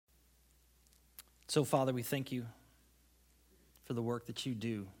So, Father, we thank you for the work that you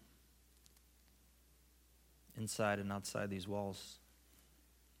do inside and outside these walls.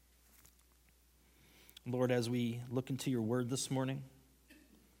 Lord, as we look into your word this morning,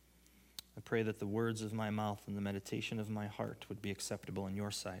 I pray that the words of my mouth and the meditation of my heart would be acceptable in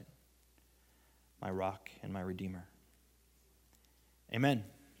your sight, my rock and my redeemer. Amen.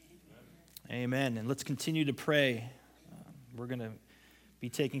 Amen. And let's continue to pray. We're going to be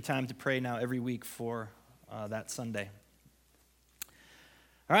taking time to pray now every week for that Sunday.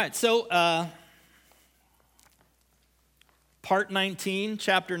 All right, so part 19,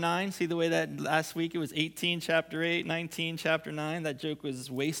 chapter 9. See the way that last week it was 18, chapter 8, 19, chapter 9. That joke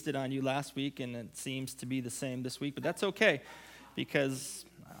was wasted on you last week, and it seems to be the same this week, but that's okay because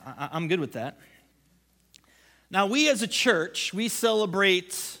I'm good with that. Now, we as a church, we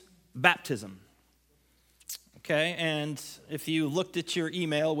celebrate baptism. Okay, and if you looked at your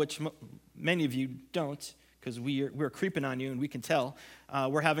email, which many of you don't, because we're creeping on you and we can tell,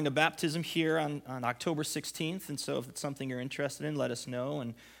 we're having a baptism here on October 16th, and so if it's something you're interested in, let us know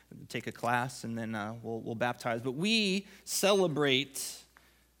and take a class, and then we'll baptize. But we celebrate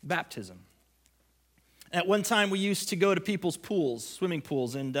baptism. At one time, we used to go to people's pools, swimming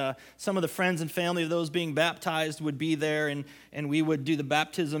pools, and some of the friends and family of those being baptized would be there, and we would do the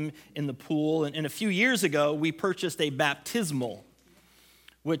baptism in the pool. And a few years ago, we purchased a baptismal,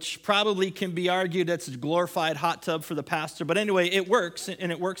 which probably can be argued that's a glorified hot tub for the pastor. But anyway, it works, and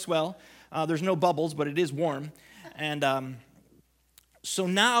it works well. There's no bubbles, but it is warm. And so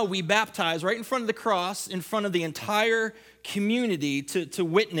now we baptize right in front of the cross, in front of the entire community to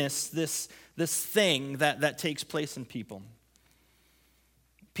witness this thing that takes place in people.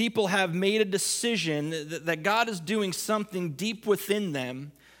 People have made a decision that God is doing something deep within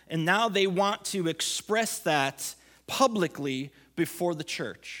them, and now they want to express that publicly before the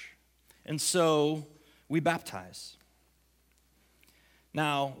church. And so we baptize.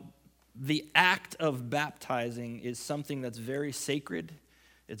 Now, the act of baptizing is something that's very sacred.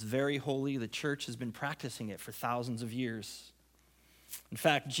 It's very holy. The church has been practicing it for thousands of years. In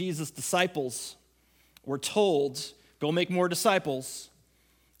fact, Jesus' disciples were told, go make more disciples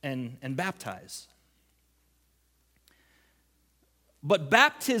and baptize. But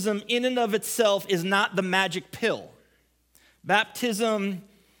baptism in and of itself is not the magic pill. Baptism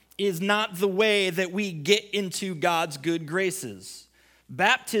is not the way that we get into God's good graces.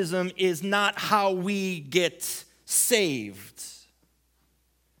 Baptism is not how we get saved.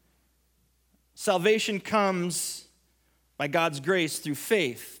 Salvation comes by God's grace through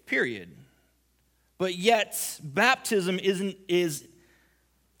faith, period. But yet, baptism is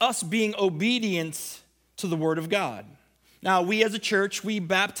us being obedient to the Word of God. Now, we as a church, we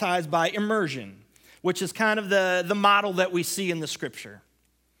baptize by immersion, which is kind of the model that we see in the Scripture.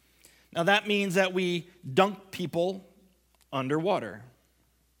 Now, that means that we dunk people underwater.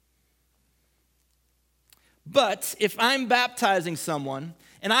 But if I'm baptizing someone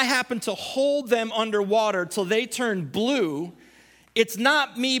and I happen to hold them underwater till they turn blue, it's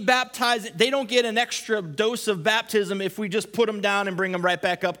not me baptizing. They don't get an extra dose of baptism if we just put them down and bring them right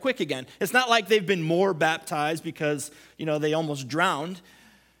back up quick again. It's not like they've been more baptized because, they almost drowned,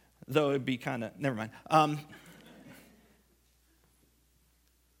 though it'd be kind of, never mind.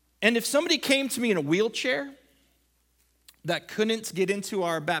 And if somebody came to me in a wheelchair that couldn't get into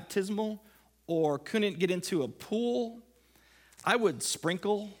our baptismal or couldn't get into a pool, I would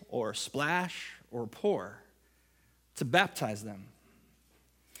sprinkle or splash or pour to baptize them.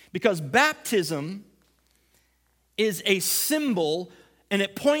 Because baptism is a symbol, and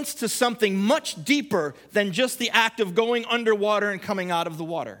it points to something much deeper than just the act of going underwater and coming out of the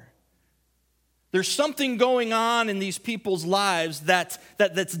water. There's something going on in these people's lives that's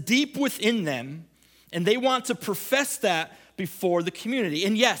deep within them, and they want to profess that before the community.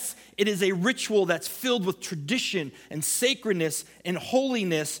 And yes, it is a ritual that's filled with tradition and sacredness and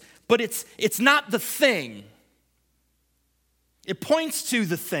holiness, but it's not the thing. It points to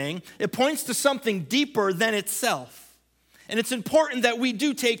the thing. It points to something deeper than itself. And it's important that we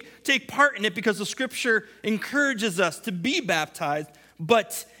do take part in it because the Scripture encourages us to be baptized,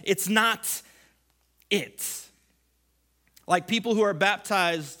 but it's not it. Like people who are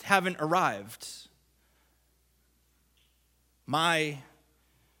baptized haven't arrived. My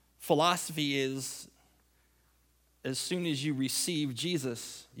philosophy is, as soon as you receive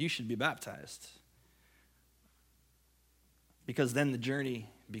Jesus, you should be baptized. Because then the journey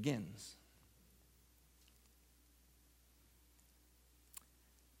begins.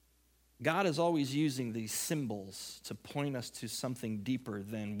 God is always using these symbols to point us to something deeper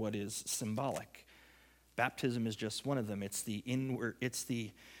than what is symbolic. Baptism is just one of them. It's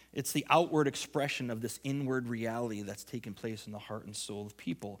the It's the outward expression of this inward reality that's taking place in the heart and soul of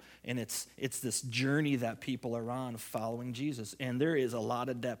people. And it's this journey that people are on following Jesus. And there is a lot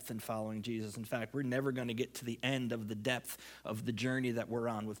of depth in following Jesus. In fact, we're never going to get to the end of the depth of the journey that we're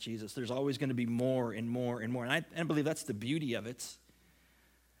on with Jesus. There's always going to be more and more and more. And I believe that's the beauty of it.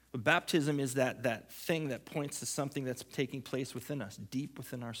 But baptism is that thing that points to something that's taking place within us, deep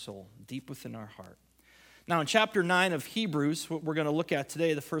within our soul, deep within our heart. Now, in chapter 9 of Hebrews, what we're going to look at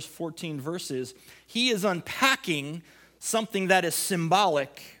today, the first 14 verses, he is unpacking something that is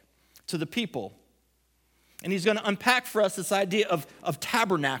symbolic to the people. And he's going to unpack for us this idea of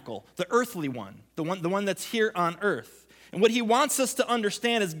tabernacle, the earthly one, the one that's here on earth. And what he wants us to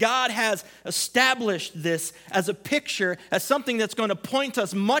understand is God has established this as a picture, as something that's going to point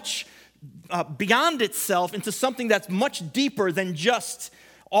us much beyond itself into something that's much deeper than just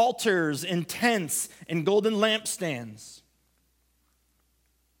altars and tents and golden lampstands.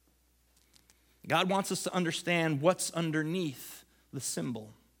 God wants us to understand what's underneath the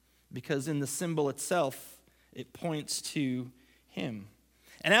symbol, because in the symbol itself, it points to him.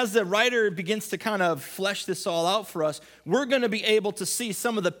 And as the writer begins to kind of flesh this all out for us, we're going to be able to see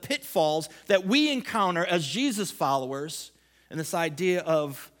some of the pitfalls that we encounter as Jesus followers in this idea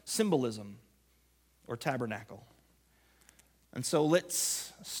of symbolism or tabernacle. And so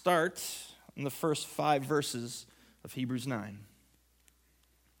let's start in the first 5 verses of Hebrews 9.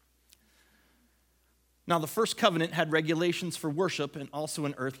 Now, the first covenant had regulations for worship and also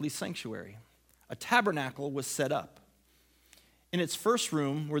an earthly sanctuary. A tabernacle was set up. In its first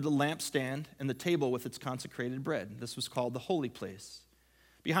room were the lampstand and the table with its consecrated bread. This was called the holy place.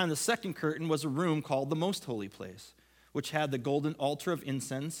 Behind the second curtain was a room called the most holy place, which had the golden altar of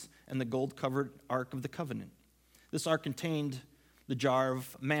incense and the gold-covered ark of the covenant. This ark contained the jar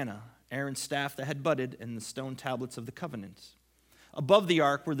of manna, Aaron's staff that had budded, and the stone tablets of the covenant. Above the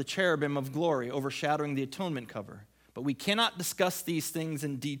ark were the cherubim of glory, overshadowing the atonement cover. But we cannot discuss these things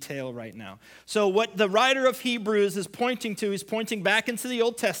in detail right now. So what the writer of Hebrews is pointing to, he's pointing back into the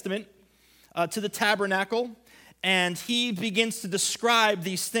Old Testament, to the tabernacle, and he begins to describe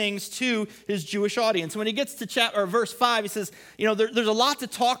these things to his Jewish audience. When he gets to verse 5, he says, there's a lot to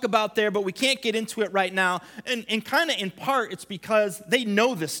talk about there, but we can't get into it right now. And kind of in part, it's because they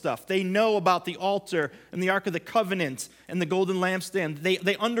know this stuff. They know about the altar and the Ark of the Covenant and the golden lampstand.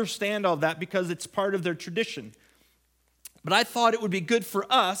 They understand all that because it's part of their tradition. But I thought it would be good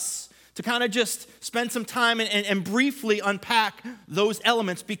for us to kind of just spend some time and briefly unpack those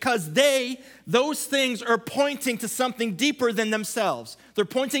elements, because those things are pointing to something deeper than themselves. They're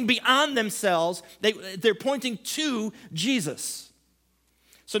pointing beyond themselves. They're pointing to Jesus.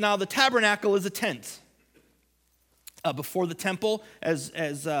 So now the tabernacle is a tent. Before the temple, as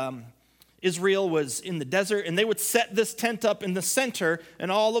Israel was in the desert, and they would set this tent up in the center, and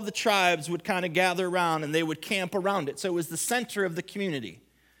all of the tribes would kind of gather around, and they would camp around it. So it was the center of the community.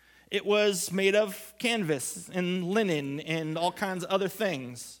 It was made of canvas and linen and all kinds of other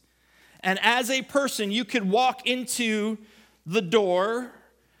things. And as a person, you could walk into the door,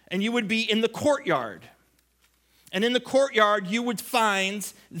 and you would be in the courtyard. And in the courtyard, you would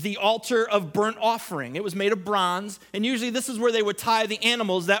find the altar of burnt offering. It was made of bronze, and usually this is where they would tie the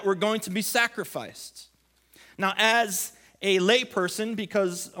animals that were going to be sacrificed. Now, as a layperson,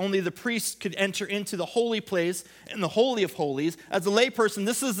 because only the priest could enter into the holy place and the Holy of Holies, as a layperson,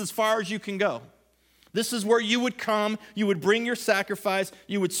 this is as far as you can go. This is where you would come, you would bring your sacrifice,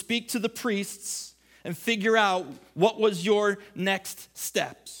 you would speak to the priests and figure out what was your next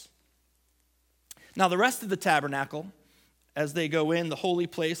steps. Now, the rest of the tabernacle, as they go in, the holy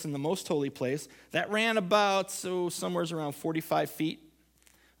place and the most holy place, that ran about, somewhere around 45 feet.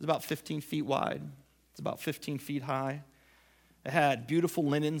 It was about 15 feet wide. It's about 15 feet high. It had beautiful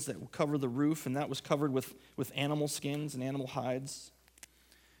linens that would cover the roof, and that was covered with animal skins and animal hides.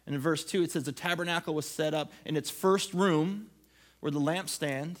 And in verse 2, it says, the tabernacle was set up in its first room were the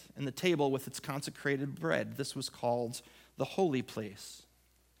lampstand and the table with its consecrated bread. This was called the holy place.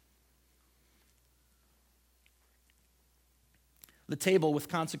 The table with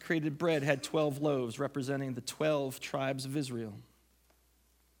consecrated bread had 12 loaves representing the 12 tribes of Israel.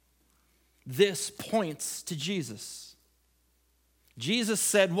 This points to Jesus. Jesus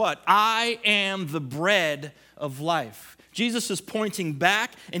said what? I am the bread of life. Jesus is pointing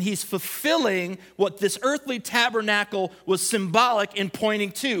back, and he's fulfilling what this earthly tabernacle was symbolic in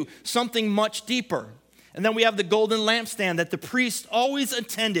pointing to, something much deeper. And then we have the golden lampstand that the priest always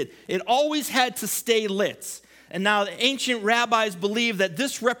attended. It always had to stay lit. And now the ancient rabbis believed that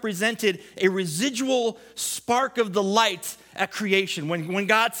this represented a residual spark of the light at creation when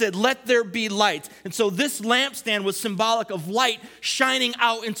God said, "Let there be light." And so this lampstand was symbolic of light shining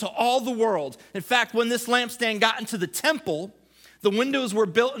out into all the world. In fact, when this lampstand got into the temple, the windows were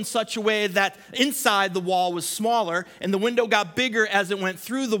built in such a way that inside the wall was smaller, and the window got bigger as it went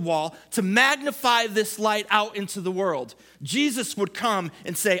through the wall to magnify this light out into the world. Jesus would come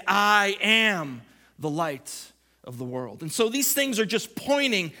and say, "I am the light of the world." And so these things are just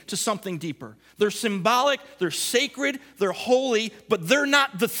pointing to something deeper. They're symbolic, they're sacred, they're holy, but they're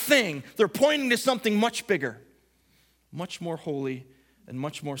not the thing. They're pointing to something much bigger, much more holy, and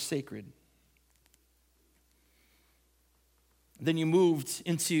much more sacred. Then you moved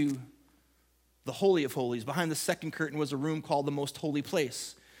into the Holy of Holies. Behind the second curtain was a room called the Most Holy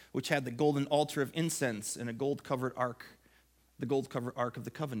Place, which had the golden altar of incense and a gold-covered ark, the gold-covered ark of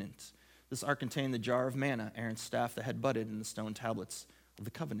the covenant. This ark contained the jar of manna, Aaron's staff that had budded, and the stone tablets of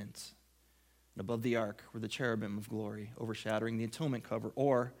the covenant. And above the ark were the cherubim of glory, overshadowing the atonement cover,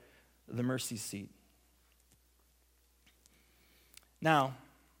 or the mercy seat. Now,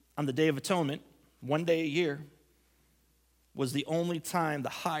 on the Day of Atonement, one day a year, was the only time the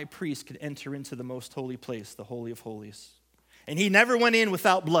high priest could enter into the most holy place, the Holy of Holies. And he never went in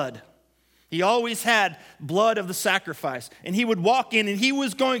without blood. He always had blood of the sacrifice. And he would walk in and he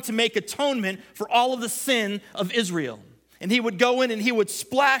was going to make atonement for all of the sin of Israel. And he would go in and he would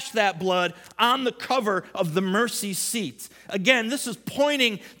splash that blood on the cover of the mercy seat. Again, this is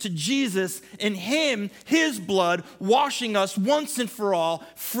pointing to Jesus and him, his blood, washing us once and for all,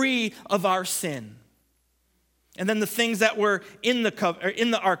 free of our sin. And then the things that were in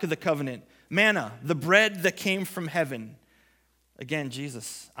the Ark of the Covenant. Manna, the bread that came from heaven. Again,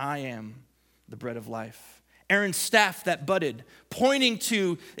 Jesus, "I am the bread of life." Aaron's staff that budded, pointing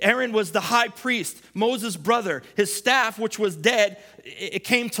to Aaron was the high priest, Moses' brother. His staff, which was dead, it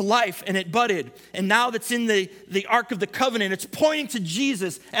came to life and it budded. And now that's in the Ark of the Covenant, it's pointing to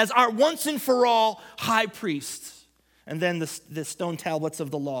Jesus as our once and for all high priest. And then the stone tablets of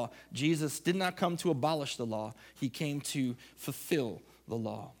the law. Jesus did not come to abolish the law. He came to fulfill the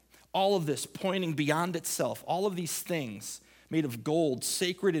law. All of this pointing beyond itself. All of these things made of gold,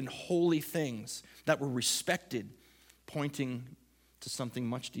 sacred and holy things that were respected, pointing to something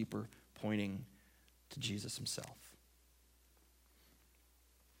much deeper, pointing to Jesus himself.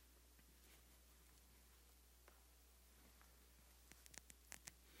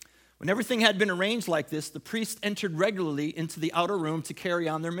 When everything had been arranged like this, the priests entered regularly into the outer room to carry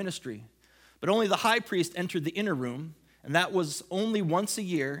on their ministry. But only the high priest entered the inner room, and that was only once a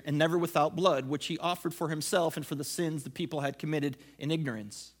year and never without blood, which he offered for himself and for the sins the people had committed in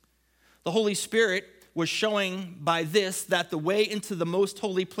ignorance. The Holy Spirit was showing by this that the way into the most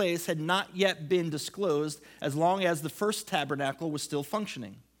holy place had not yet been disclosed as long as the first tabernacle was still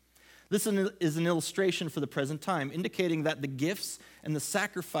functioning. This is an illustration for the present time, indicating that the gifts and the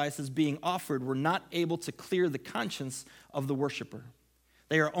sacrifices being offered were not able to clear the conscience of the worshiper.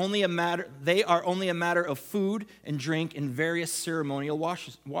 They are only a matter of food and drink and various ceremonial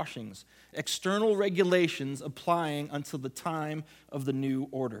washings, external regulations applying until the time of the new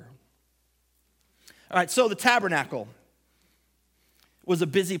order. All right, so the tabernacle was a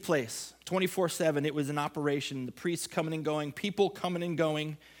busy place, 24/7. It was in operation. The priests coming and going, people coming and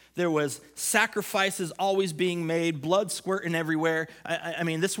going. There was sacrifices always being made, blood squirting everywhere. I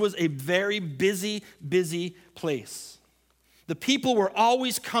mean, this was a very busy, busy place. The people were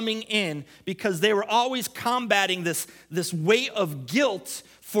always coming in because they were always combating this weight of guilt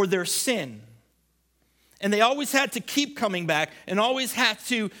for their sin. And they always had to keep coming back and always had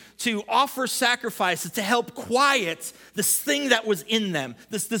to offer sacrifices to help quiet this thing that was in them,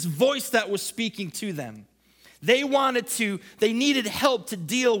 this voice that was speaking to them. They needed help to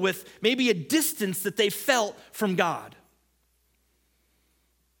deal with maybe a distance that they felt from God.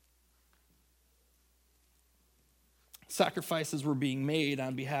 Sacrifices were being made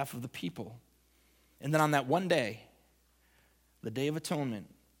on behalf of the people. And then on that one day, the Day of Atonement,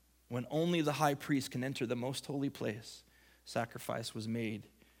 when only the high priest can enter the most holy place, sacrifice was made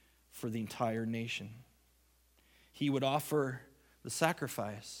for the entire nation. He would offer the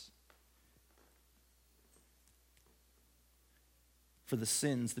sacrifice for the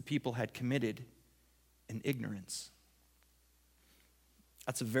sins the people had committed in ignorance.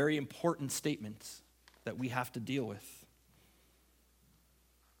 That's a very important statement that we have to deal with.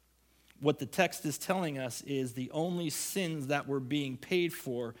 What the text is telling us is the only sins that were being paid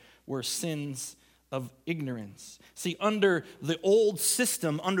for were sins of ignorance. See, under the old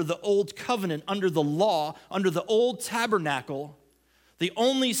system, under the old covenant, under the law, under the old tabernacle, the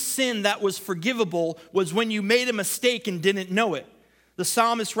only sin that was forgivable was when you made a mistake and didn't know it. The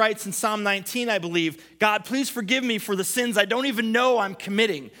psalmist writes in Psalm 19, I believe, God, please forgive me for the sins I don't even know I'm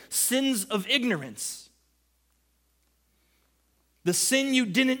committing, sins of ignorance. The sin you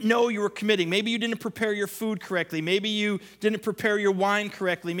didn't know you were committing. Maybe you didn't prepare your food correctly. Maybe you didn't prepare your wine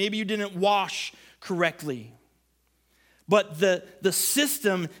correctly. Maybe you didn't wash correctly. But the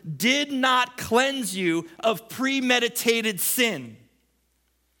system did not cleanse you of premeditated sin.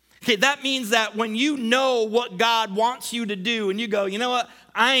 Okay, that means that when you know what God wants you to do and you go, you know what,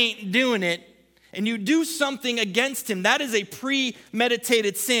 I ain't doing it, and you do something against him, that is a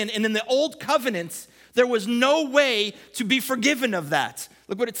premeditated sin. And in the old covenants, there was no way to be forgiven of that.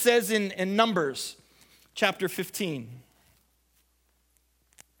 Look what it says in Numbers chapter 15.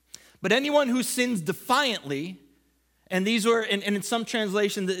 But anyone who sins defiantly, and these were, and in some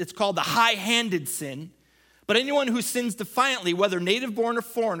translations, it's called the high-handed sin. But anyone who sins defiantly, whether native-born or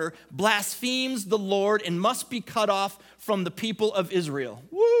foreigner, blasphemes the Lord and must be cut off from the people of Israel.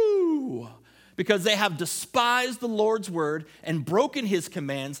 Woo! Because they have despised the Lord's word and broken his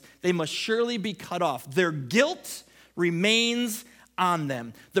commands, they must surely be cut off. Their guilt remains on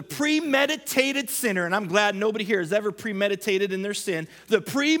them. The premeditated sinner, and I'm glad nobody here has ever premeditated in their sin, the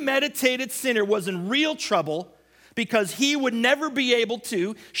premeditated sinner was in real trouble because he would never be able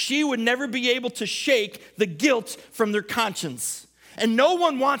to, she would never be able to shake the guilt from their conscience. And no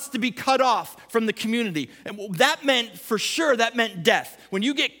one wants to be cut off from the community. And that meant, for sure, that meant death. When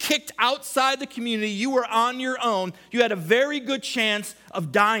you get kicked outside the community, you were on your own. You had a very good chance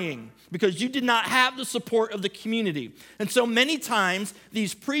of dying because you did not have the support of the community. And so many times,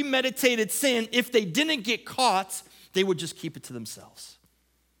 these premeditated sin, if they didn't get caught, they would just keep it to themselves.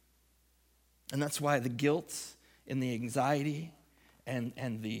 And that's why the guilt and the anxiety and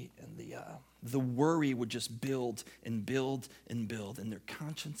the worry would just build and build and build, and their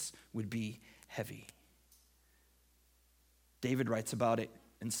conscience would be heavy. David writes about it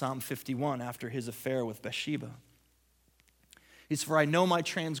in Psalm 51 after his affair with Bathsheba. He says, "For I know my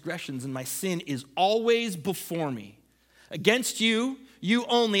transgressions, and my sin is always before me. Against you, you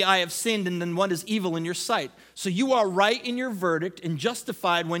only, I have sinned and done what is evil in your sight. So you are right in your verdict and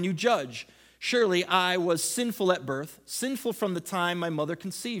justified when you judge. Surely I was sinful at birth, sinful from the time my mother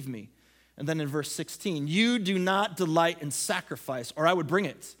conceived me." And then in verse 16, "You do not delight in sacrifice, or I would bring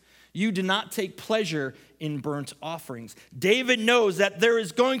it. You do not take pleasure in burnt offerings." David knows that there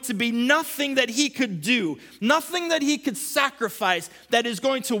is going to be nothing that he could do, nothing that he could sacrifice that is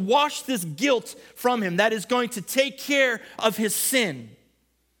going to wash this guilt from him, that is going to take care of his sin.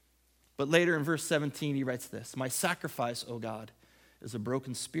 But later in verse 17, he writes this, "My sacrifice, O God, is a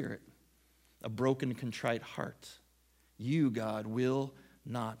broken spirit, a broken and contrite heart. You, God, will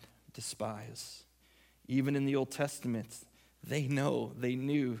not despise." Even in the Old Testament, they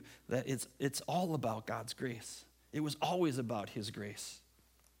knew that it's all about God's grace. It was always about his grace.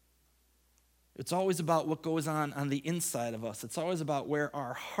 It's always about what goes on the inside of us. It's always about where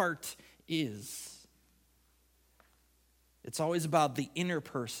our heart is. It's always about the inner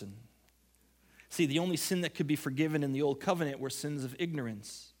person. See, the only sin that could be forgiven in the Old Covenant were sins of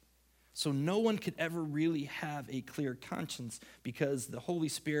ignorance. So no one could ever really have a clear conscience because the Holy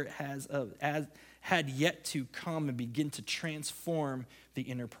Spirit had yet to come and begin to transform the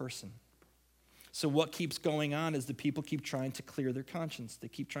inner person. So what keeps going on is the people keep trying to clear their conscience. They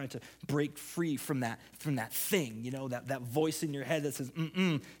keep trying to break free from that thing, that voice in your head that says,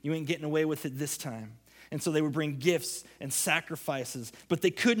 you ain't getting away with it this time. And so they would bring gifts and sacrifices, but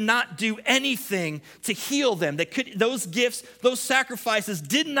they could not do anything to heal them. Those gifts, those sacrifices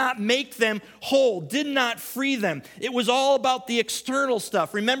did not make them whole, did not free them. It was all about the external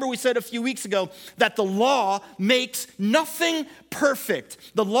stuff. Remember we said a few weeks ago that the law makes nothing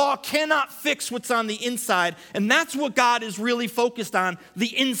perfect. The law cannot fix what's on the inside, and that's what God is really focused on,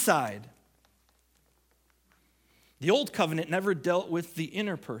 the inside. The old covenant never dealt with the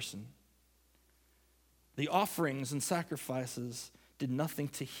inner person. The offerings and sacrifices did nothing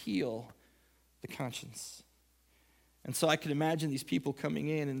to heal the conscience. And so I could imagine these people coming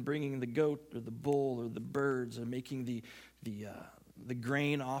in and bringing the goat or the bull or the birds or making the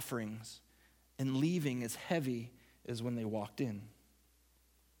grain offerings and leaving as heavy as when they walked in.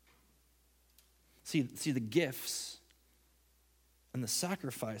 See, the gifts and the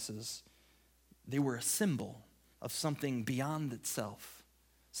sacrifices, they were a symbol of something beyond itself.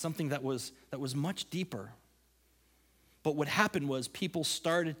 Something that was much deeper. But what happened was people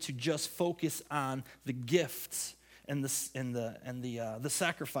started to just focus on the gifts the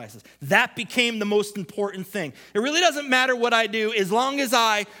sacrifices. That became the most important thing. It really doesn't matter what I do as long as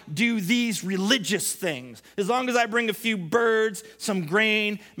I do these religious things. As long as I bring a few birds, some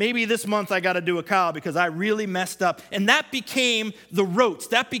grain. Maybe this month I got to do a cow because I really messed up. And that became the rotes.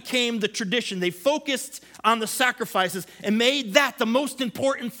 That became the tradition. They focused on the sacrifices and made that the most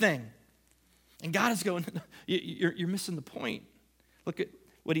important thing. And God is going, you're missing the point. Look at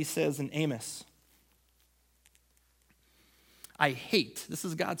what he says in Amos. I hate, this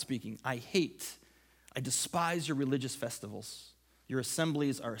is God speaking, I despise your religious festivals. Your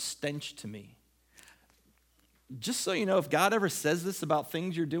assemblies are a stench to me. Just so you know, if God ever says this about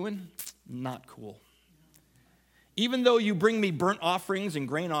things you're doing, not cool. Even though you bring me burnt offerings and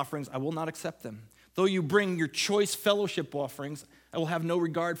grain offerings, I will not accept them. Though you bring your choice fellowship offerings, I will have no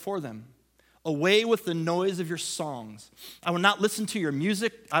regard for them. Away with the noise of your songs. I will not listen to your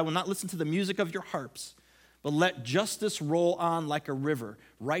music. I will not listen to the music of your harps. But let justice roll on like a river,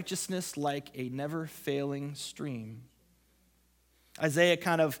 righteousness like a never-failing stream. Isaiah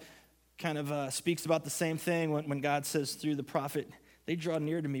kind of speaks about the same thing when God says through the prophet, they draw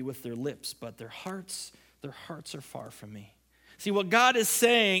near to me with their lips, but their hearts are far from me. See, what God is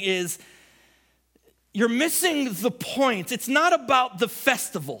saying is, you're missing the point. It's not about the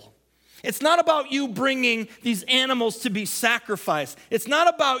festival. It's not about you bringing these animals to be sacrificed. It's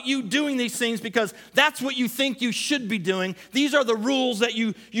not about you doing these things because that's what you think you should be doing. These are the rules that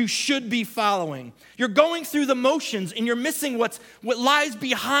you should be following. You're going through the motions and you're missing what lies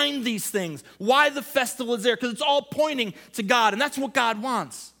behind these things. Why the festival is there, because it's all pointing to God, and that's what God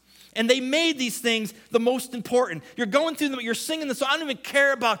wants. And they made these things the most important. You're going through them, you're singing the song. I don't even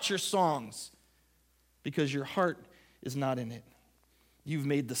care about your songs because your heart is not in it. You've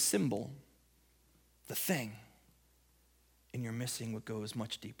made the symbol the thing, and you're missing what goes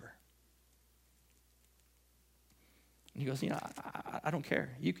much deeper. And he goes, I don't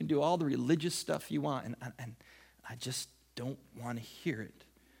care. You can do all the religious stuff you want, and I just don't want to hear it.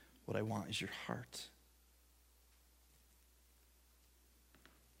 What I want is your heart.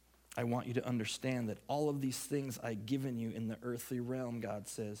 I want you to understand that all of these things I've given you in the earthly realm, God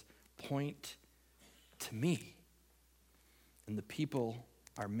says, point to me. And the people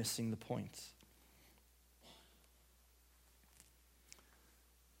are missing the point.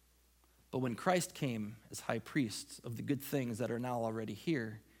 But when Christ came as high priest of the good things that are now already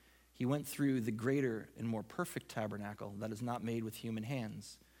here, he went through the greater and more perfect tabernacle that is not made with human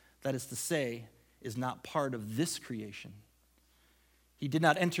hands. That is to say, is not part of this creation. He did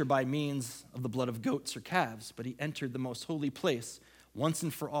not enter by means of the blood of goats or calves, but he entered the most holy place once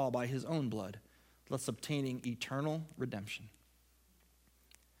and for all by his own blood, thus obtaining eternal redemption.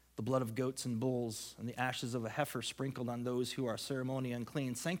 The blood of goats and bulls and the ashes of a heifer sprinkled on those who are ceremonially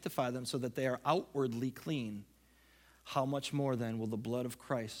unclean sanctify them so that they are outwardly clean. How much more then will the blood of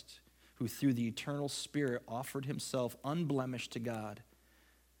Christ, who through the eternal Spirit offered himself unblemished to God,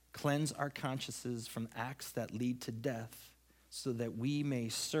 cleanse our consciences from acts that lead to death so that we may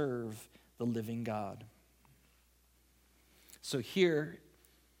serve the living God? So here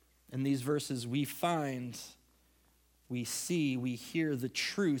in these verses we find, we see, we hear the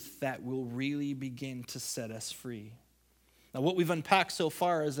truth that will really begin to set us free. Now, what we've unpacked so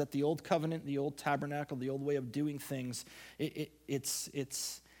far is that the old covenant, the old tabernacle, the old way of doing things, it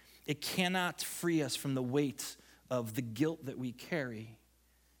cannot free us from the weight of the guilt that we carry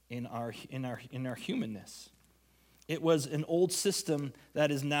in our humanness. It was an old system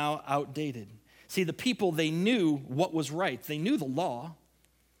that is now outdated. See, the people, they knew what was right. They knew the law.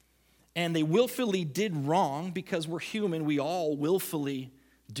 And they willfully did wrong because we're human. We all willfully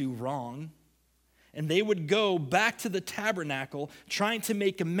do wrong. And they would go back to the tabernacle trying to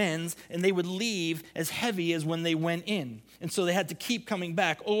make amends, and they would leave as heavy as when they went in. And so they had to keep coming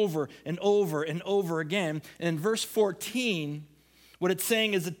back over and over and over again. And in verse 14, what it's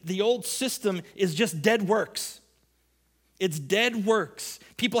saying is that the old system is just dead works. It's dead works.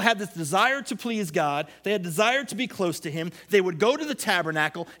 People had this desire to please God. They had desire to be close to him. They would go to the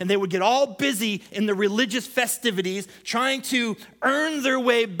tabernacle and they would get all busy in the religious festivities, trying to earn their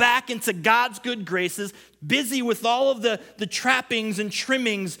way back into God's good graces, busy with all of the trappings and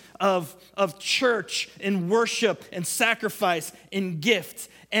trimmings of church and worship and sacrifice and gift.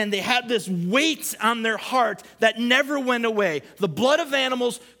 And they had this weight on their heart that never went away. The blood of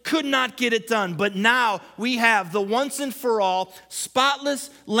animals could not get it done. But now we have the once and for all spotless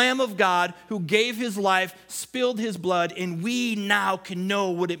Lamb of God who gave his life, spilled his blood, and we now can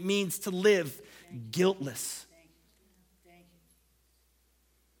know what it means to live guiltless.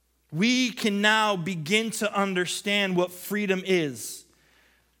 We can now begin to understand what freedom is.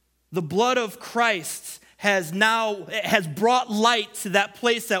 The blood of Christ has brought light to that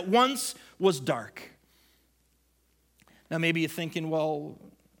place that once was dark. Now maybe you're thinking, well,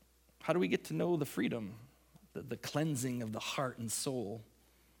 how do we get to know the freedom, the cleansing of the heart and soul?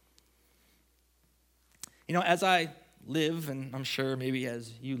 You know, as I live, and I'm sure maybe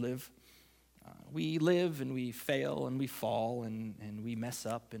as you live, we live and we fail and we fall and we mess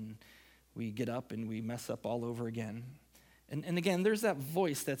up and we get up and we mess up all over again. And again, there's that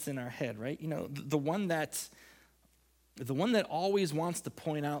voice that's in our head, right? You know, the one that always wants to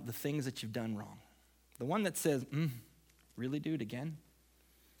point out the things that you've done wrong. The one that says, really, dude, again?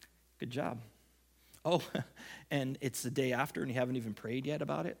 Good job. Oh, and it's the day after and you haven't even prayed yet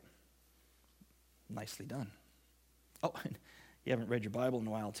about it? Nicely done. Oh, you haven't read your Bible in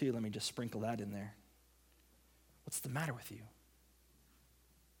a while too. Let me just sprinkle that in there. What's the matter with you?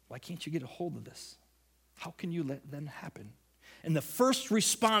 Why can't you get a hold of this? How can you let them happen? And the first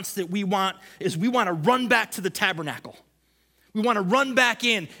response that we want is we want to run back to the tabernacle. We want to run back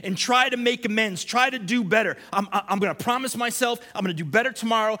in and try to make amends, try to do better. I'm going to promise myself I'm going to do better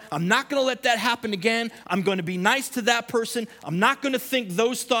tomorrow. I'm not going to let that happen again. I'm going to be nice to that person. I'm not going to think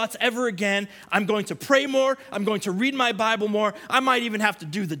those thoughts ever again. I'm going to pray more. I'm going to read my Bible more. I might even have to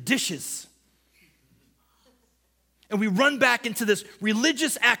do the dishes. And we run back into this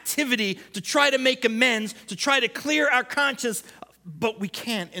religious activity to try to make amends, to try to clear our conscience, but we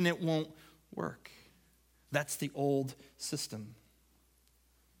can't and it won't work. That's the old system.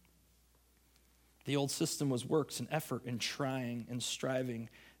 The old system was works and effort and trying and striving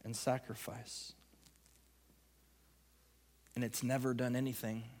and sacrifice. And it's never done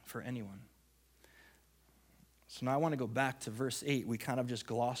anything for anyone. So now I want to go back to verse 8. We kind of just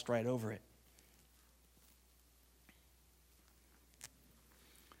glossed right over it.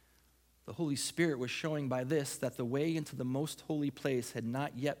 The Holy Spirit was showing by this that the way into the most holy place had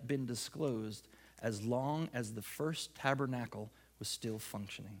not yet been disclosed as long as the first tabernacle was still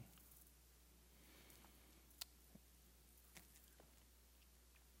functioning.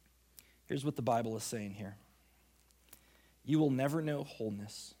 Here's what the Bible is saying here. You will never know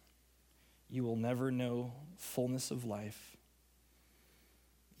wholeness. You will never know fullness of life.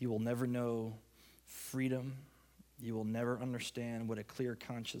 You will never know freedom. You will never understand what a clear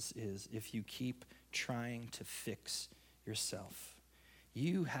conscience is if you keep trying to fix yourself.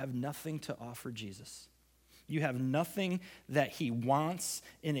 You have nothing to offer Jesus. You have nothing that he wants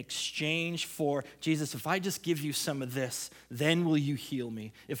in exchange for, Jesus, if I just give you some of this, then will you heal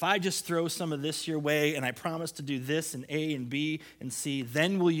me? If I just throw some of this your way and I promise to do this and A and B and C,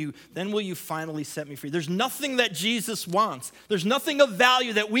 then will you finally set me free? There's nothing that Jesus wants. There's nothing of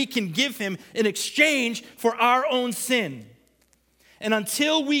value that we can give him in exchange for our own sin. And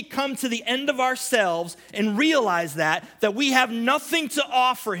until we come to the end of ourselves and realize that we have nothing to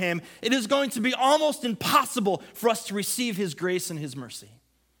offer him, it is going to be almost impossible for us to receive his grace and his mercy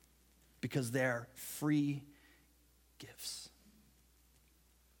because they're free gifts.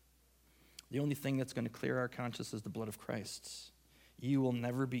 The only thing that's going to clear our conscience is the blood of Christ. You will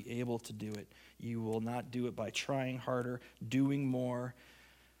never be able to do it. You will not do it by trying harder, doing more,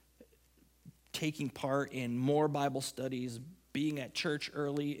 taking part in more Bible studies, being at church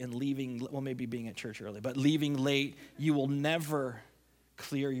early and leaving, well, maybe being at church early, but leaving late. You will never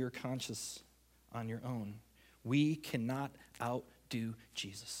clear your conscience on your own. We cannot outdo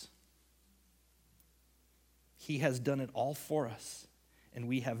Jesus. He has done it all for us, and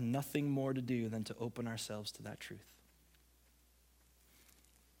we have nothing more to do than to open ourselves to that truth.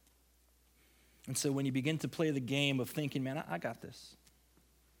 And so when you begin to play the game of thinking, man, I got this.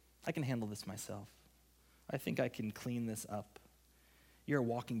 I can handle this myself. I think I can clean this up. You're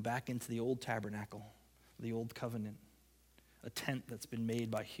walking back into the old tabernacle, the old covenant, a tent that's been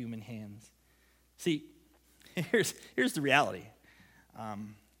made by human hands. See, here's the reality.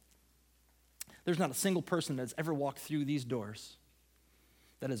 There's not a single person that's ever walked through these doors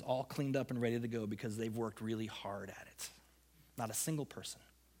that is all cleaned up and ready to go because they've worked really hard at it. Not a single person.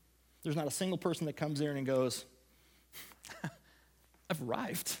 There's not a single person that comes there and goes, I've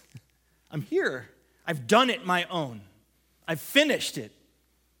arrived. I'm here. I've done it my own. I've finished it.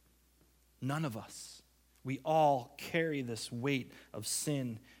 None of us. We all carry this weight of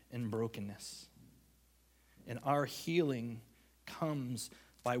sin and brokenness. And our healing comes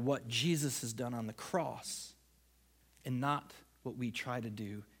by what Jesus has done on the cross and not what we try to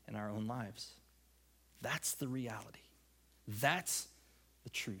do in our own lives. That's the reality. That's the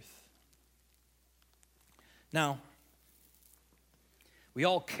truth. Now, we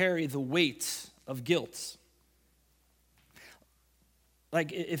all carry the weight of guilt.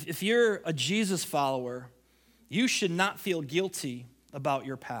 Like, if you're a Jesus follower, you should not feel guilty about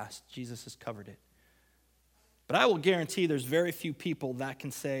your past. Jesus has covered it. But I will guarantee there's very few people that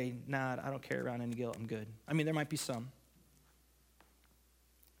can say, nah, I don't carry around any guilt, I'm good. I mean, there might be some.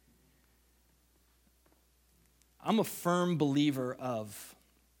 I'm a firm believer of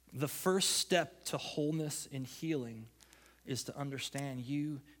the first step to wholeness and healing is to understand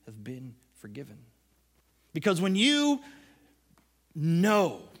you have been forgiven. Because when you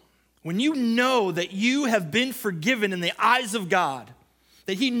know that you have been forgiven in the eyes of God,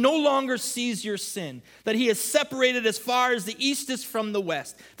 that he no longer sees your sin, that he is separated as far as the east is from the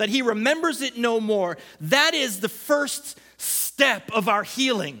west, that he remembers it no more, that is the first step of our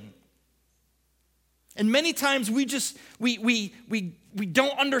healing. And many times we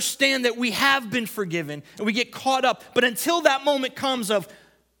don't understand that we have been forgiven, and we get caught up. But until that moment comes of,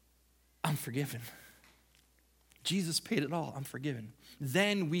 I'm forgiven. Jesus paid it all, I'm forgiven.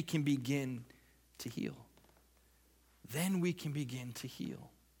 Then we can begin to heal. Then we can begin to heal.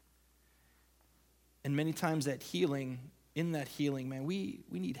 And many times in that healing, man, we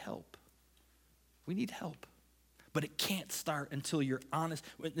need help. We need help. But it can't start until you're honest,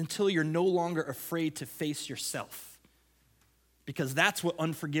 until you're no longer afraid to face yourself. Because that's what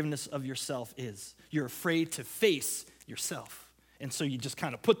unforgiveness of yourself is. You're afraid to face yourself. And so you just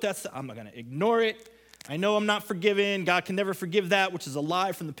kind of put that stuff, I'm not going to ignore it. I know I'm not forgiven. God can never forgive that, which is a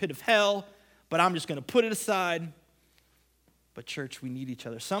lie from the pit of hell. But I'm just going to put it aside. But church, we need each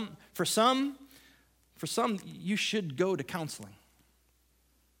other. For some, you should go to counseling.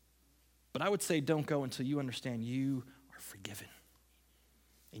 But I would say don't go until you understand you are forgiven.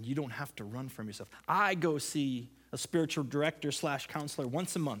 And you don't have to run from yourself. I go see a spiritual director / counselor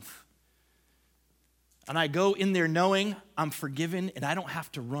once a month. And I go in there knowing I'm forgiven and I don't have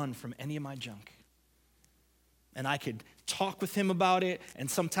to run from any of my junk. And I could talk with him about it, and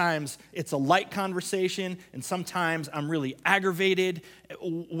sometimes it's a light conversation, and sometimes I'm really aggravated,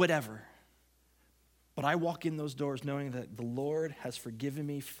 whatever. But I walk in those doors knowing that the Lord has forgiven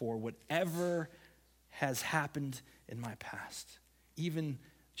me for whatever has happened in my past, even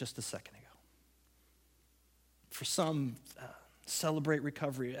just a second ago. For some, celebrate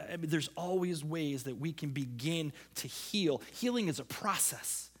recovery. I mean, there's always ways that we can begin to heal. Healing is a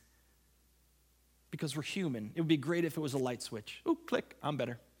process because we're human. It would be great if it was a light switch. Ooh, click, I'm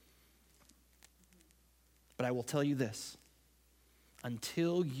better. But I will tell you this.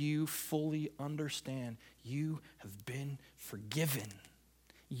 Until you fully understand you have been forgiven,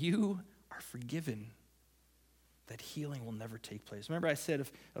 you are forgiven, that healing will never take place. Remember I said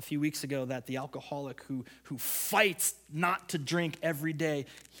a few weeks ago that the alcoholic who fights not to drink every day,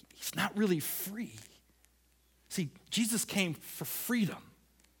 he's not really free. See, Jesus came for freedom,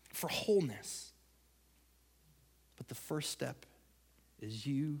 for wholeness. But the first step is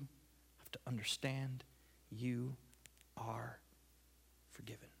you have to understand you are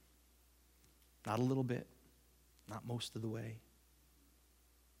forgiven. Not a little bit, not most of the way,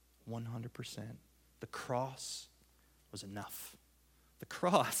 100%. The cross was enough. The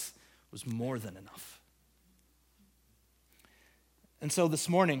cross was more than enough. And so this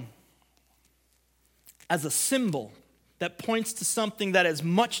morning, as a symbol that points to something that is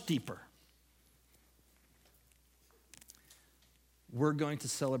much deeper, we're going to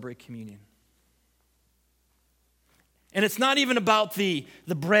celebrate communion. And it's not even about the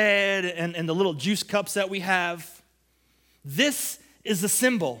bread and the little juice cups that we have. This is a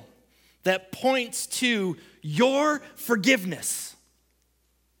symbol that points to your forgiveness.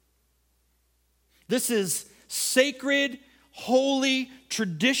 This is sacred, holy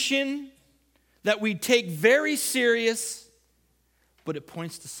tradition that we take very serious, but it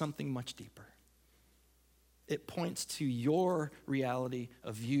points to something much deeper. It points to your reality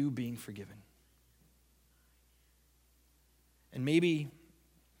of you being forgiven. And maybe,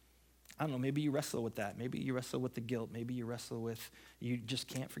 I don't know, maybe you wrestle with that. Maybe you wrestle with the guilt. Maybe you wrestle with, you just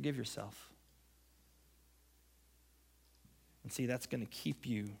can't forgive yourself. And see, that's going to keep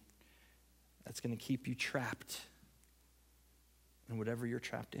you trapped in whatever you're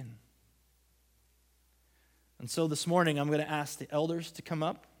trapped in. And so this morning, I'm going to ask the elders to come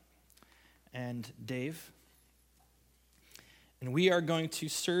up, and Dave, and we are going to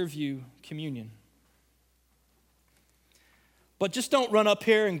serve you communion. But just don't run up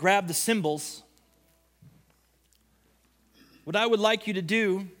here and grab the symbols. What I would like you to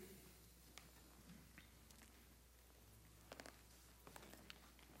do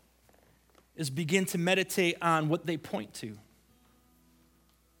is begin to meditate on what they point to.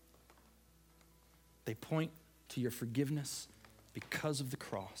 They point to your forgiveness because of the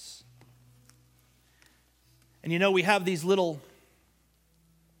cross. And you know, we have these little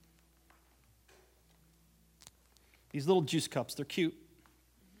juice cups. They're cute.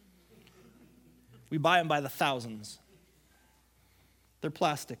 We buy them by the thousands. They're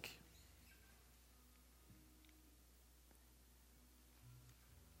plastic.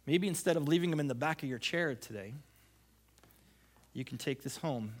 Maybe instead of leaving them in the back of your chair today, you can take this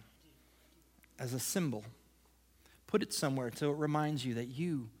home as a symbol. Put it somewhere so it reminds you that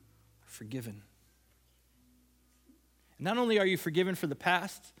you are forgiven. And not only are you forgiven for the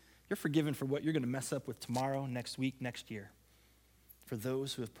past, you're forgiven for what you're going to mess up with tomorrow, next week, next year, for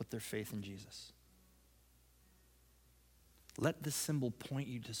those who have put their faith in Jesus. Let this symbol point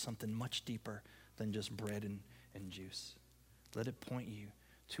you to something much deeper than just bread and juice. Let it point you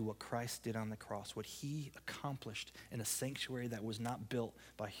to what Christ did on the cross, what he accomplished in a sanctuary that was not built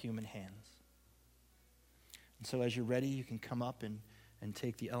by human hands. And so as you're ready, you can come up and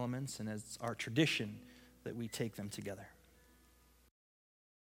take the elements, and as our tradition that we take them together.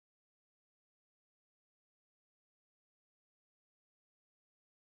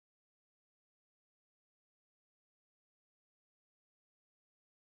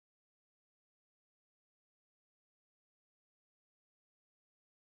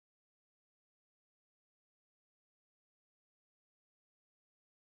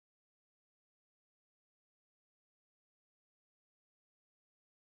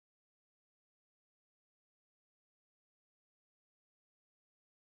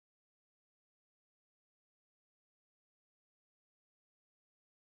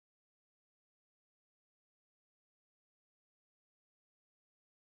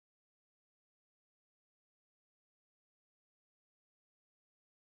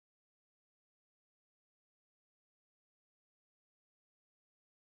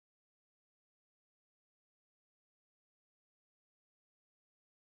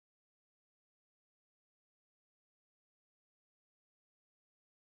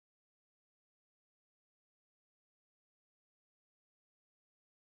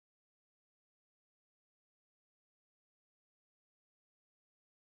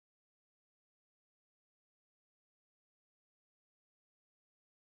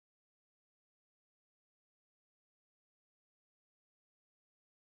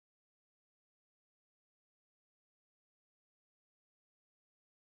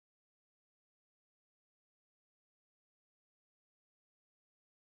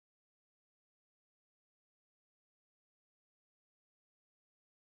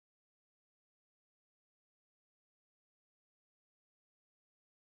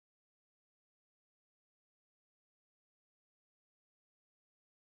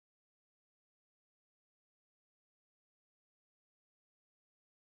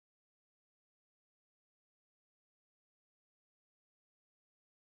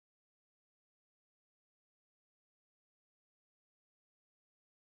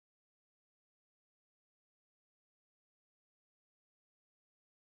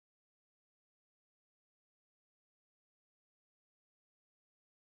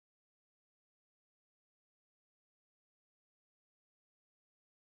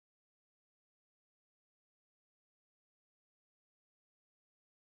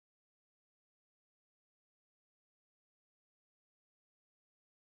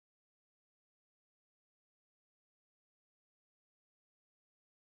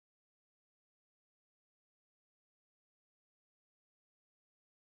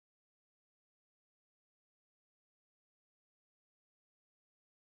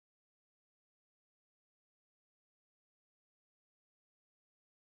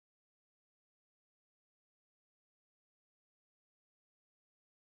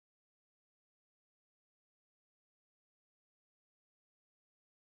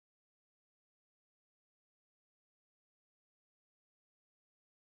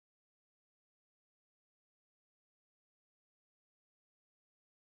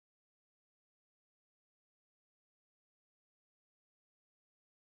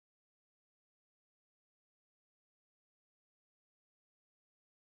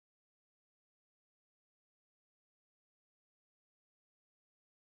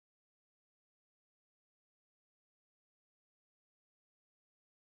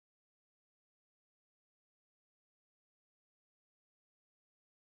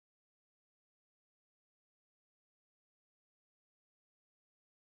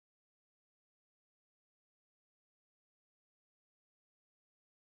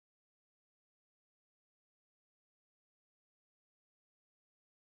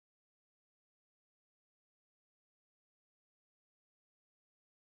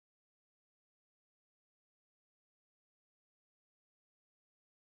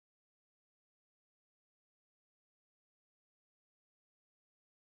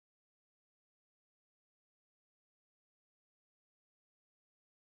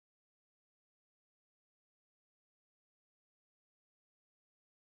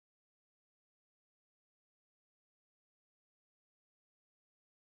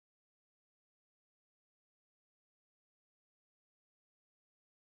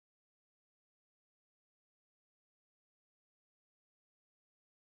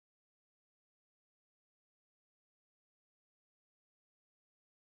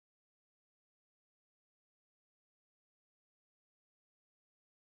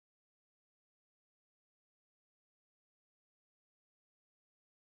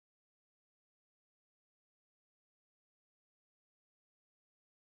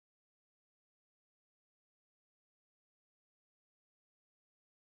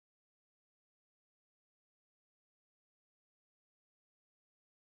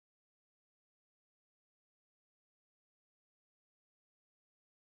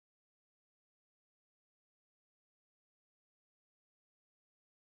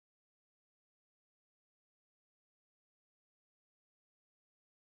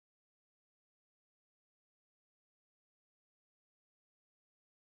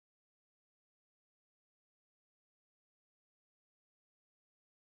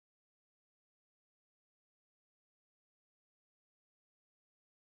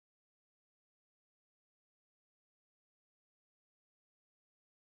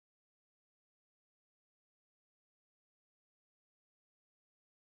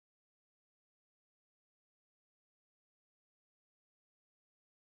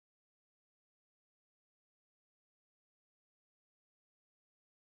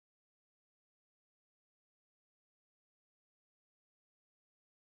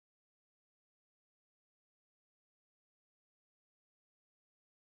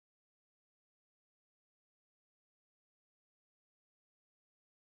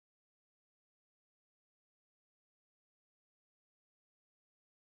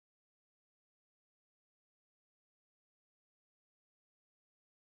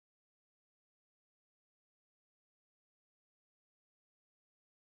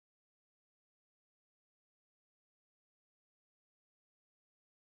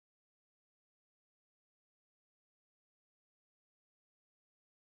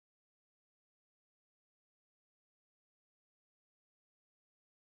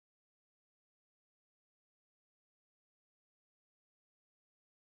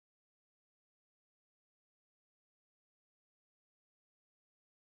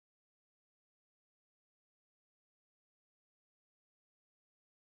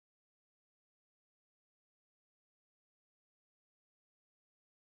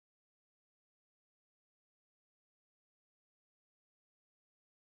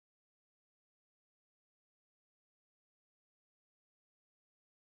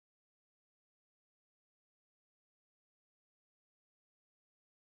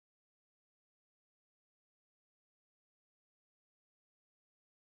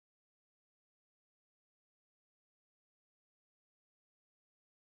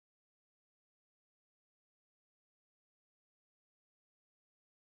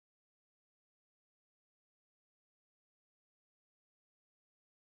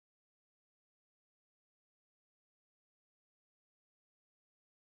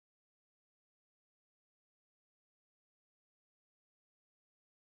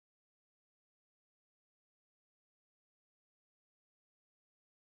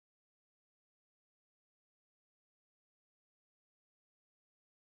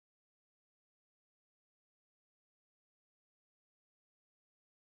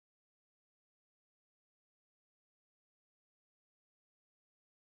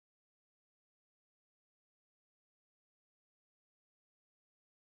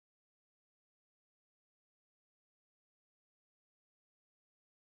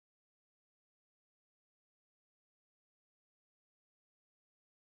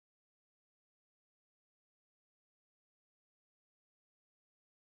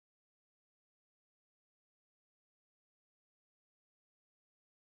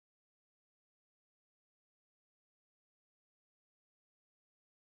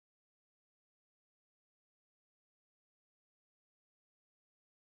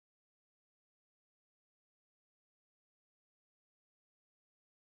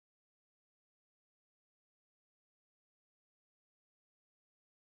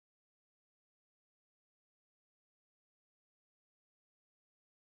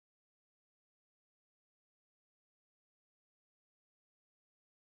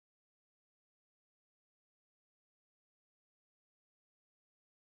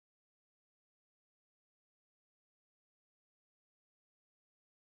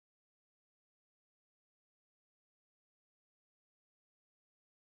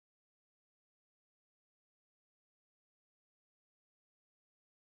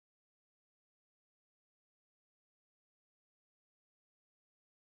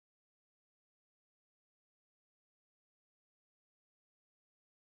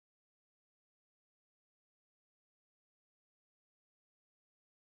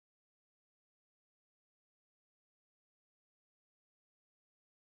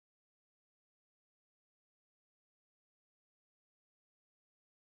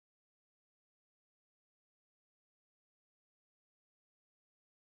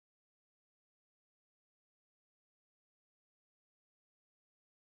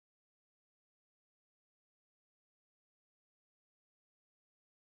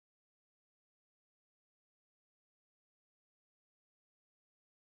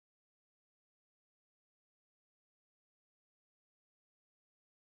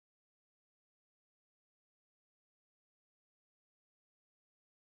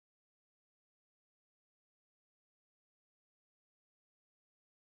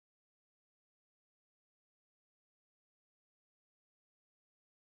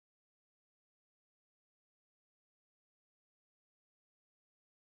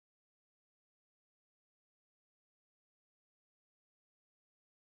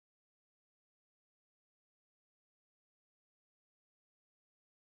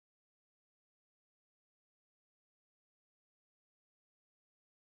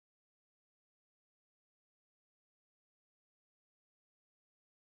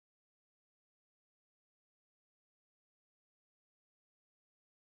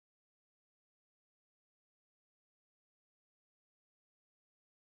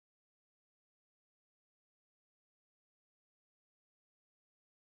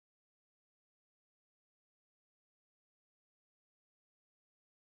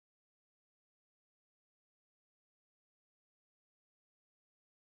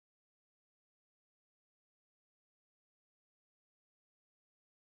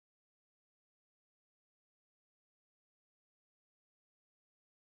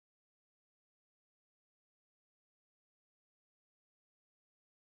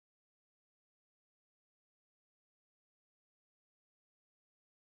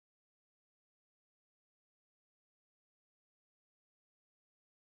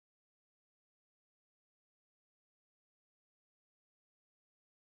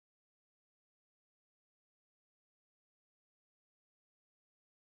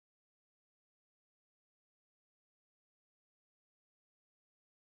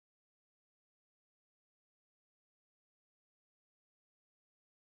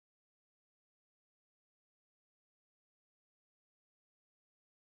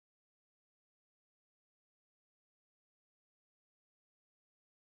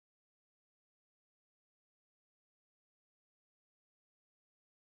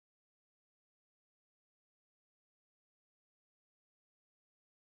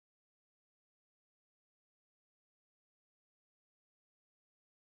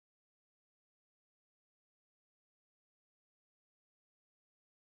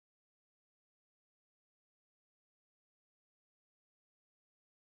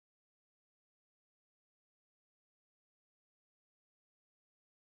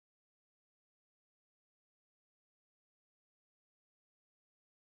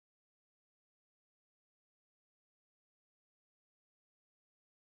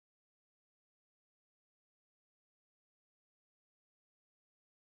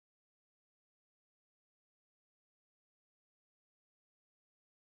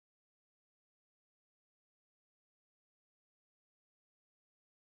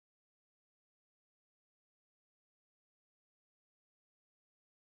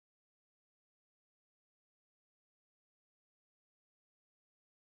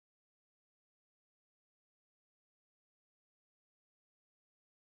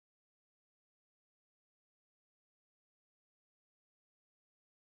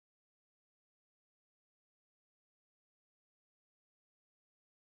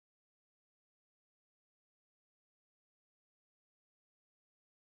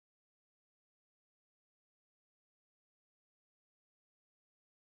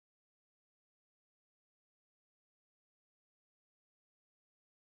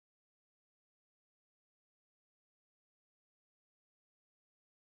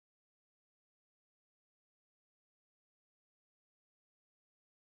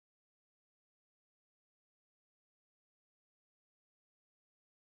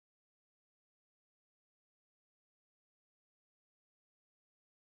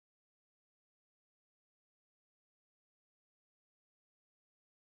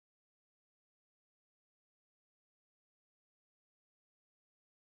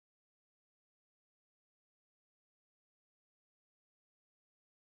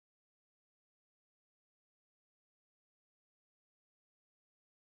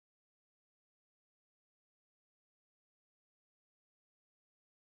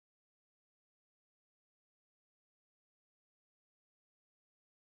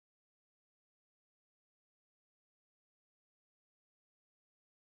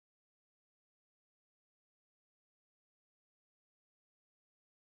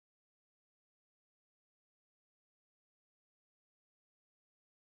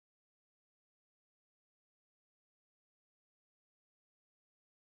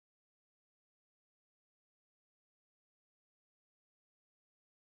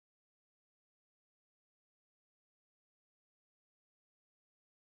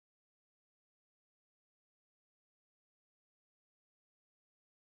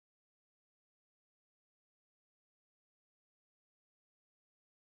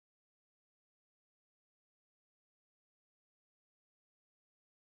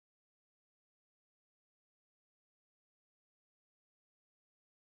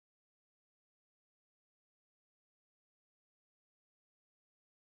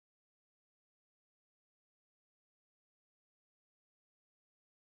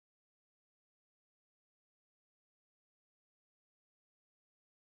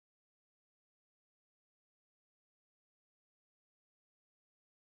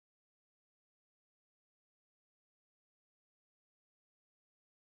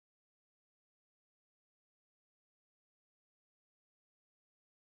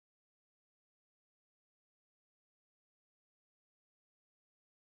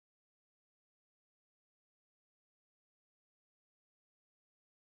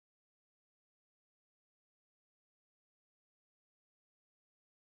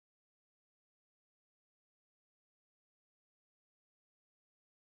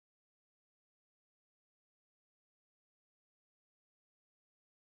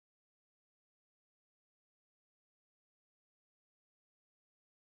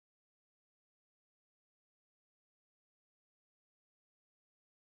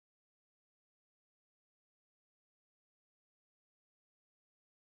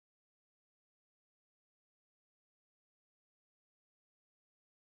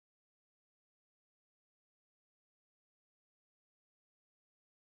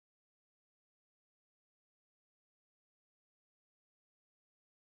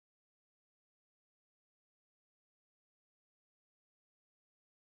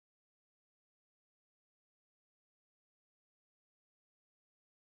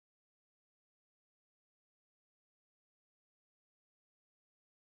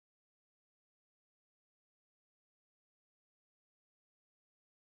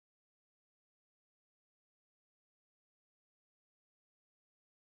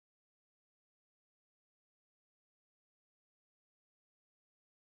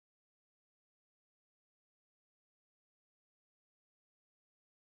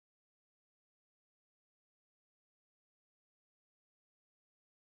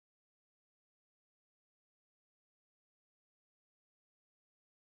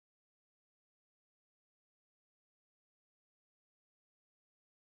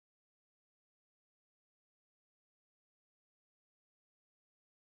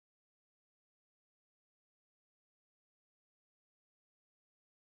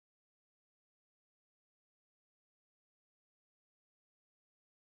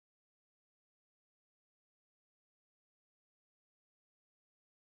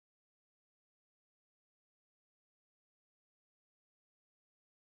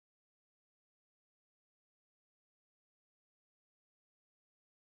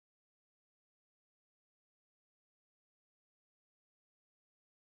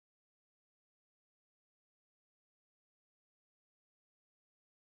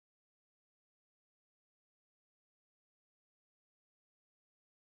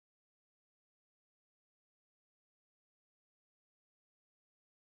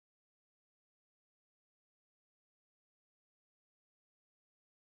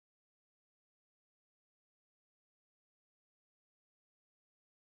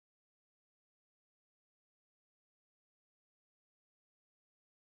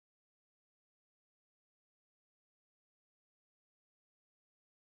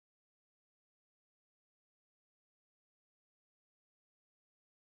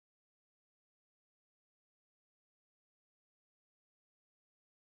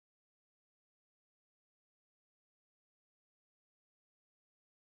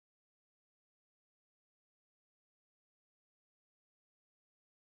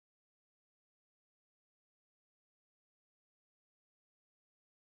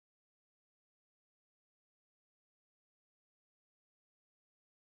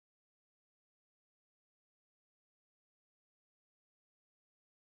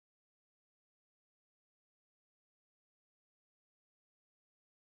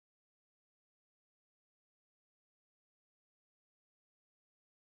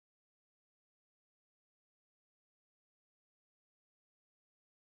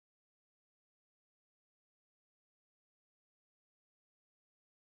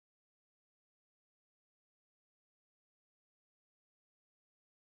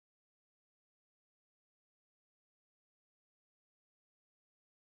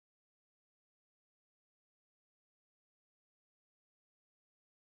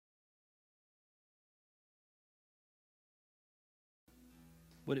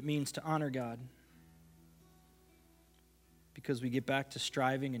 what it means to honor God, because we get back to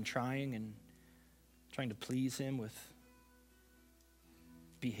striving and trying to please him with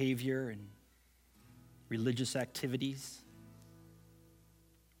behavior and religious activities?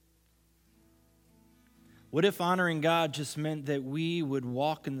 What if honoring God just meant that we would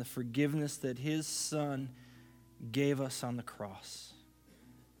walk in the forgiveness that his Son gave us on the cross?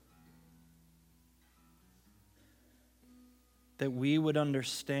 That we would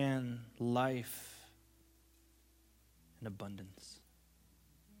understand life in abundance.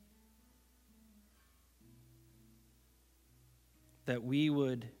 That we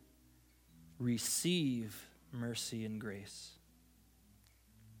would receive mercy and grace.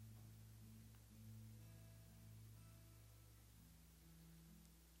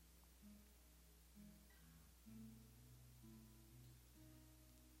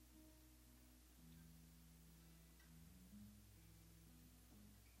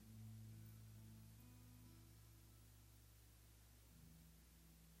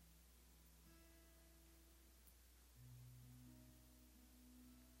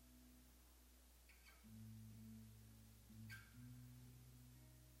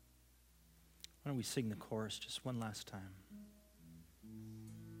 Why don't we sing the chorus just one last time?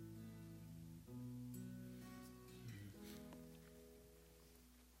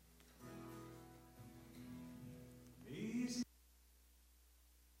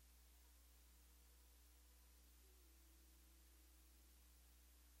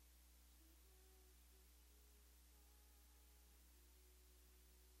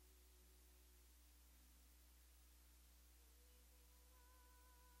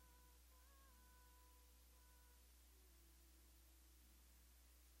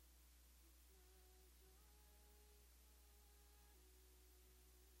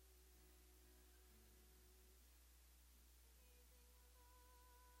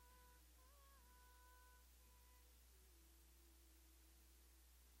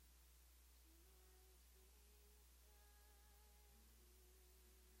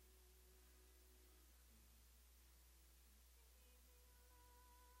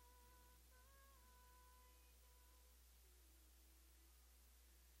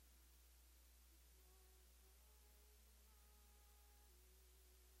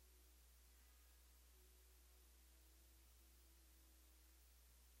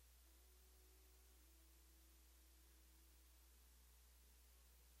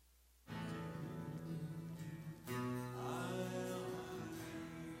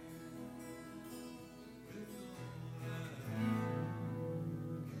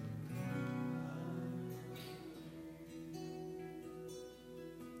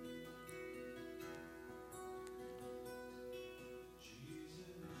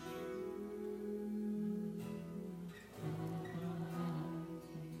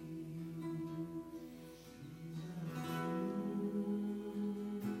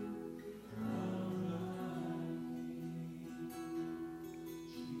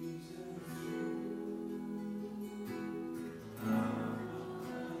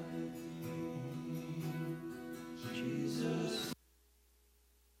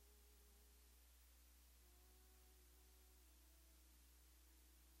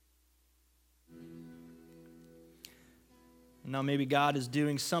 Now maybe God is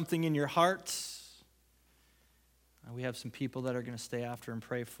doing something in your hearts. We have some people that are going to stay after and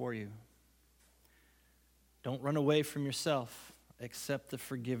pray for you. Don't run away from yourself. Accept the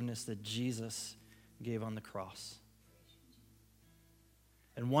forgiveness that Jesus gave on the cross.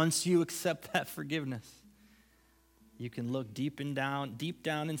 And once you accept that forgiveness, you can look deep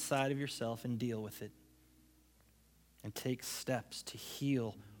down inside of yourself and deal with it. And take steps to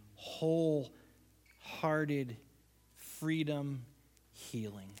heal wholehearted freedom,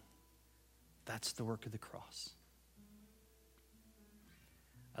 healing. That's the work of the cross.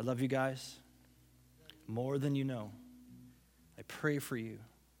 I love you guys more than you know. I pray for you.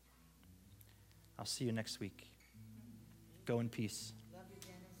 I'll see you next week. Go in peace.